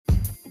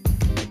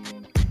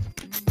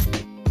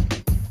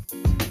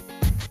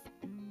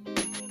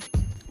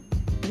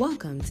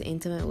Welcome to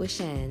Intimate with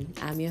Shan.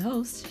 I'm your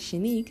host,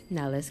 Shanique.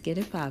 Now let's get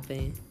it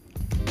poppin'.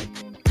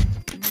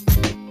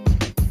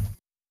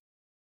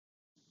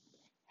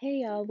 Hey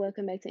y'all,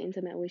 welcome back to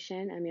Intimate with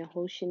Shan. I'm your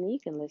host,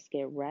 Shanique, and let's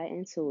get right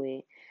into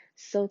it.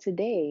 So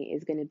today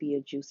is going to be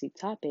a juicy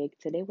topic.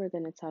 Today we're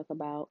going to talk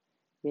about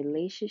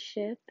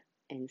relationship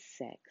and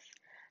sex.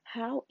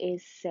 How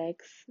is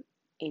sex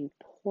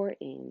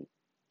important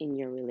in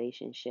your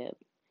relationship?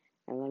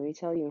 And let me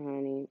tell you,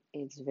 honey,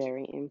 it's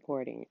very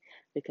important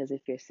because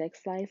if your sex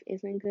life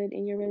isn't good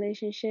in your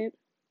relationship,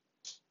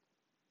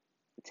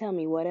 tell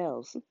me what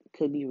else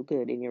could be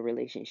good in your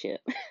relationship.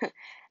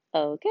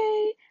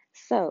 Okay,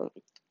 so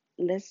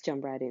let's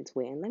jump right into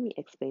it and let me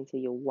explain to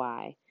you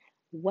why.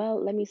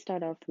 Well, let me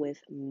start off with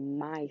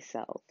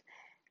myself.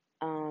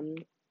 Um,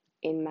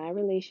 in my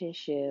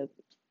relationship,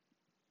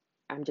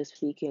 I'm just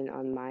speaking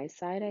on my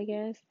side, I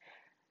guess.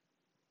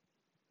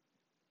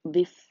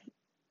 Bef-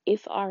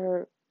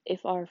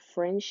 if our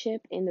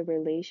friendship in the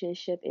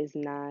relationship is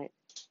not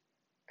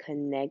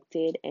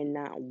connected and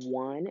not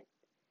one,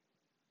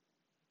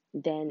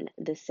 then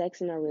the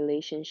sex in our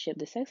relationship,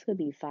 the sex could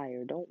be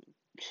fire. Don't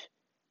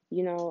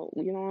you know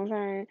what I'm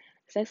saying?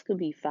 Sex could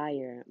be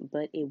fire,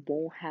 but it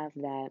won't have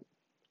that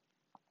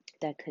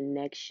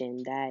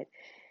connection, that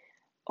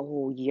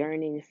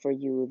yearning for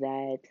you,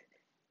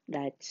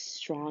 that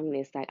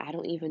strongness. Like I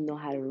don't even know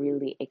how to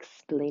really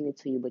explain it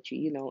to you, but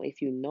you know,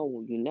 if you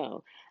know, you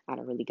know. I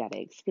don't really gotta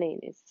explain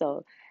it.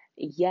 So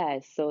yeah,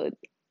 so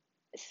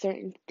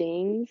certain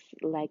things,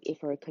 like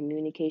if our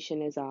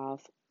communication is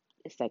off,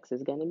 sex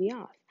is gonna be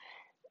off.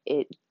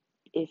 It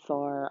if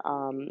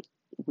our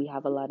we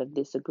have a lot of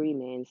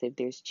disagreements, if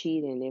there's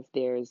cheating, if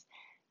there's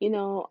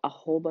a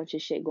whole bunch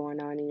of shit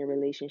going on in your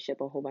relationship,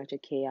 a whole bunch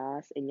of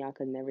chaos, and y'all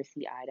could never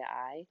see eye to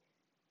eye,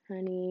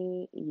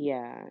 honey,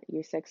 yeah,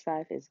 your sex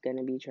life is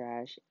gonna be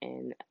trash,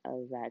 and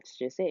that's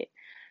just it.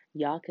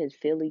 Y'all could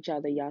feel each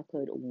other, y'all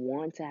could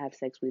want to have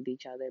sex with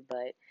each other,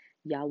 but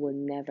y'all will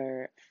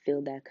never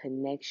feel that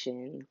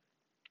connection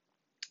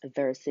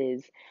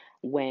versus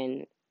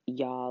when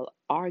y'all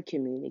are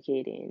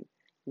communicating,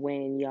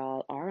 when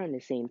y'all are on the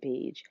same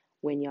page,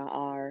 when y'all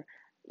are,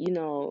 you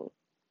know,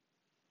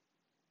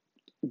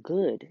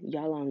 good,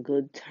 y'all on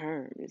good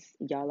terms,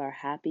 y'all are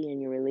happy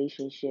in your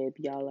relationship,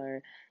 y'all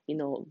are,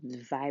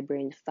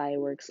 vibrant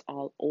fireworks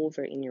all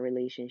over in your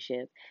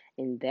relationship.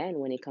 And then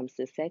when it comes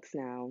to sex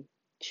now,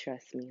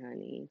 trust me,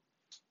 honey,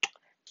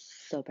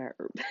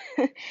 superb.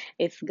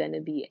 It's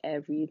gonna be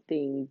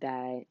everything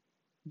that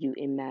you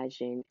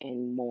imagine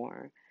and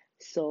more.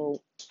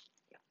 So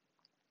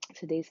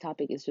today's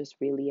topic is just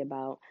really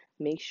about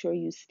make sure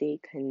you stay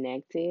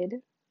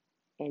connected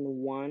and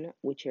one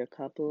with your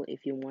couple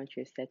if you want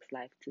your sex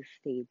life to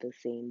stay the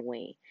same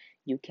way.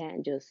 You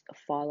can't just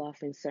fall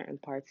off in certain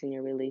parts in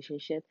your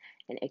relationship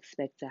and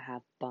expect to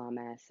have bomb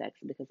ass sex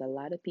because a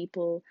lot of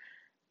people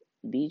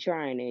be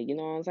trying it, you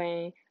know what I'm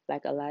saying?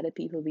 Like a lot of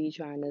people be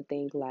trying to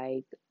think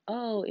like,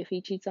 oh, if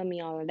he cheats on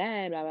me, all of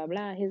that, blah blah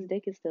blah, his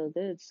dick is still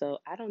good. So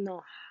I don't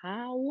know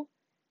how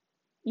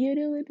you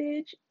do it,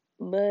 bitch,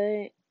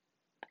 but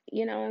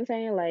you know what I'm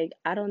saying? Like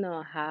I don't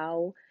know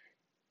how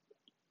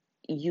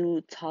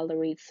you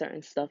tolerate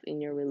certain stuff in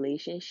your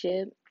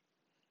relationship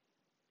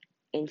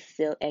and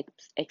still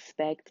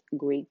expect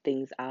great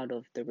things out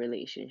of the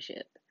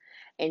relationship.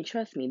 And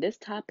trust me, this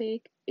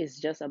topic is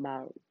just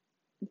about,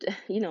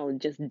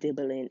 just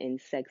dibbling in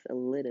sex a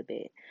little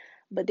bit.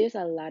 But there's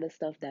a lot of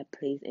stuff that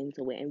plays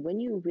into it. And when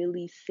you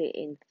really sit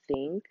and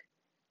think,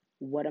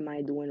 what am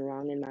I doing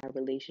wrong in my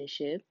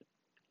relationship?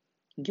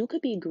 You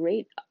could be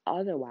great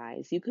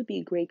otherwise. You could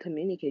be great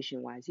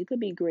communication wise. You could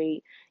be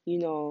great, you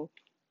know,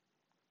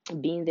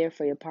 being there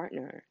for your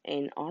partner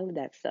and all of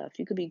that stuff.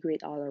 You could be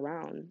great all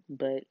around,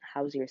 but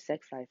how's your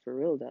sex life for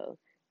real though?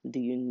 Do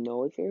you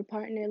know if your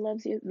partner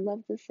loves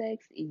the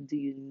sex? Do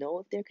you know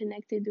if they're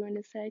connected during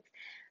the sex?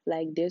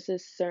 Like there's a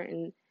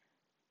certain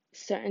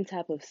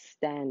type of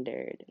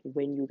standard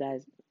when you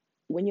guys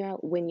when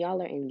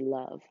y'all are in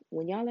love.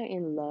 When y'all are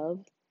in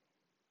love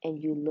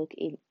and you look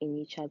in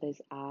each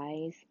other's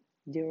eyes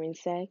during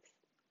sex,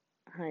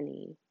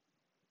 honey,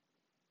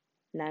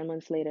 9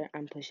 months later,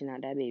 I'm pushing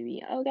out that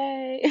baby.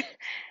 Okay.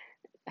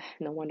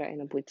 No wonder I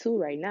end up with two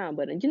right now.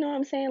 But you know what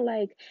I'm saying?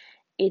 Like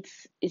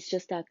it's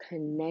just that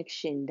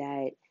connection,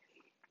 that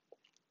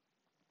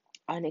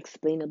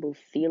unexplainable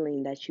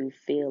feeling that you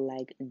feel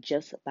like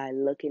just by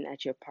looking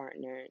at your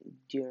partner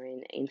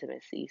during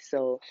intimacy.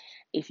 So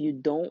if you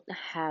don't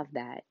have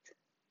that,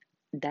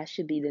 that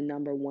should be the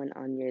number one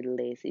on your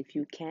list. If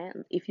you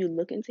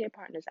look into your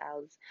partner's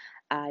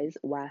eyes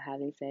while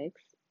having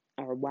sex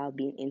or while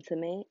being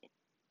intimate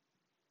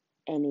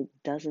and it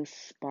doesn't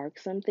spark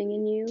something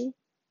in you,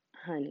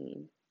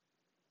 honey,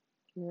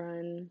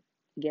 run,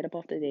 get up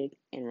off the dick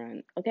and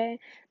run, okay?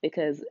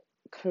 Because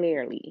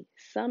clearly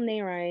something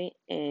ain't right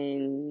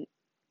and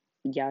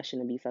y'all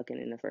shouldn't be fucking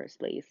in the first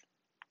place,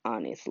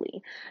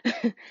 honestly.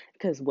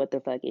 Because what the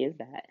fuck is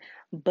that?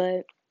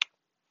 But,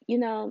 you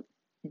know,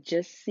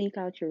 just seek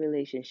out your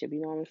relationship.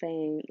 You know what I'm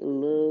saying?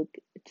 Look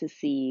to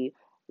see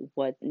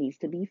what needs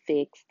to be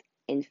fixed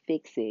and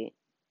fix it.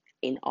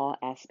 in all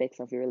aspects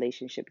of your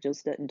relationship.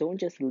 Just don't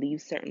just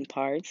leave certain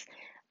parts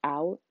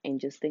out and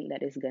just think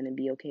that it's going to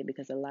be okay,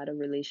 because a lot of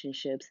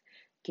relationships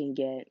can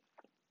get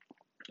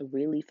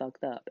really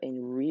fucked up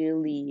and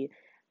really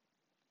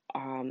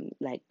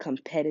like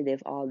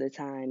competitive all the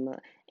time,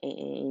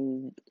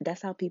 and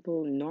that's how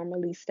people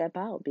normally step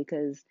out,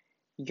 because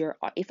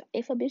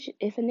if a bitch,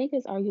 if a nigga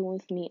is arguing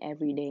with me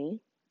every day,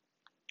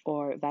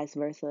 or vice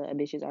versa, a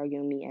bitch is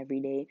arguing with me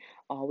every day,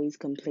 always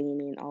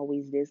complaining,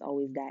 always this,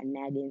 always that,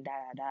 nagging, da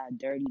da da,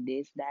 dirty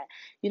this, that,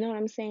 you know what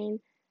I'm saying?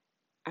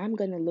 I'm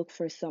gonna look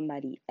for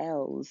somebody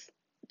else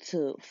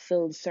to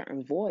fill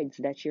certain voids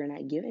that you're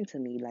not giving to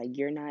me. Like,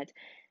 you're not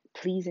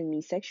pleasing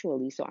me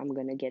sexually, so I'm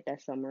gonna get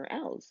that somewhere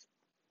else.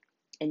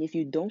 And if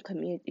you don't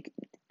communicate,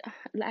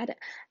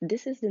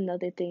 this is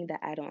another thing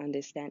that I don't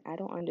understand. I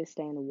don't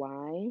understand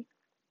why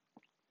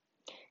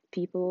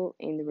people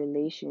in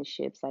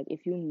relationships, like,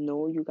 if you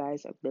know you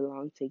guys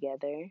belong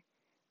together,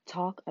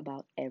 talk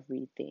about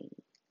everything.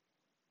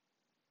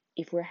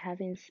 If we're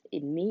having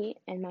me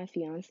and my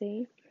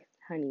fiance,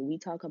 honey, we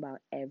talk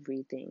about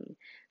everything.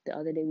 The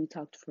other day we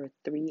talked for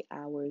 3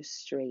 hours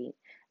straight,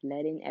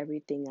 letting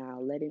everything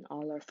out, letting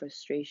all our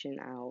frustration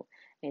out.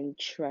 And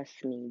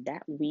trust me,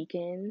 that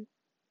weekend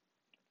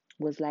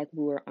was like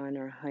we were on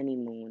our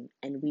honeymoon,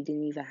 and we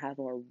didn't even have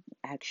our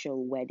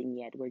actual wedding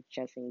yet. We're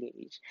just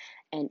engaged.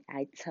 And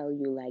I tell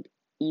you, like,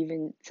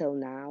 even till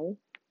now,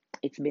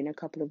 it's been a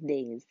couple of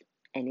days,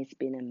 and it's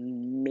been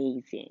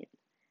amazing.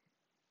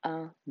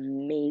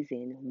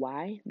 Amazing.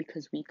 Why?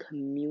 Because we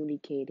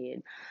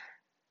communicated.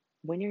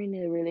 When you're in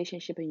a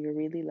relationship and you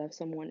really love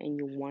someone and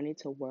you want it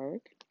to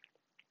work,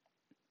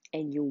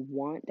 and you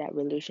want that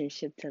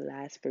relationship to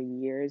last for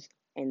years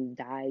and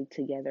die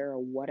together, or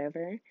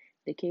whatever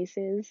the case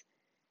is,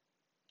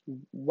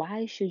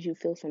 why should you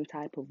feel some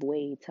type of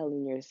way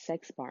telling your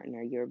sex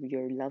partner, your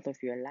love of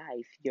your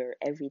life, your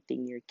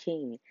everything, your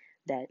king,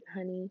 that,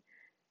 honey,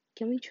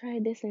 can we try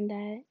this and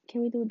that?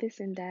 Can we do this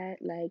and that?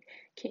 Like,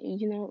 can,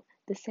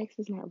 the sex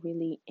is not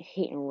really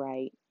hitting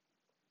right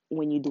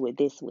when you do it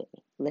this way.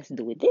 Let's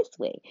do it this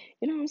way.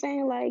 You know what I'm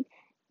saying? Like,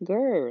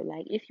 girl,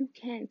 like, if you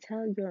can't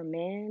tell your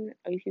man,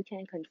 or if you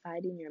can't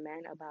confide in your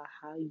man about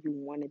how you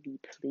want to be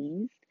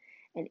pleased,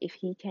 and if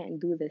he can't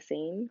do the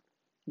same,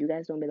 you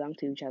guys don't belong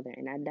to each other.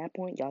 And at that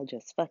point, y'all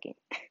just fucking,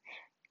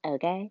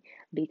 okay?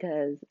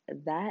 Because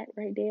that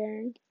right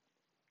there,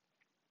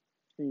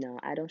 no,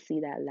 I don't see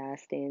that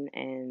lasting,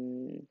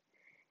 and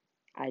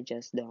I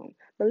just don't.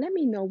 But let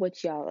me know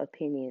what y'all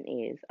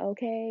opinion is,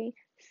 okay?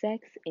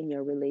 Sex in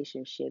your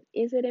relationship,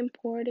 is it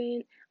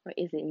important, or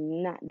is it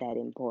not that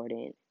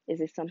important?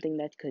 Is it something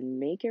that could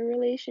make your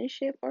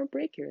relationship or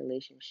break your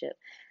relationship?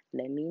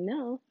 Let me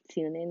know.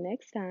 Tune in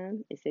next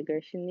time. It's your girl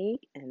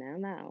Shanique, and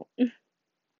I'm out.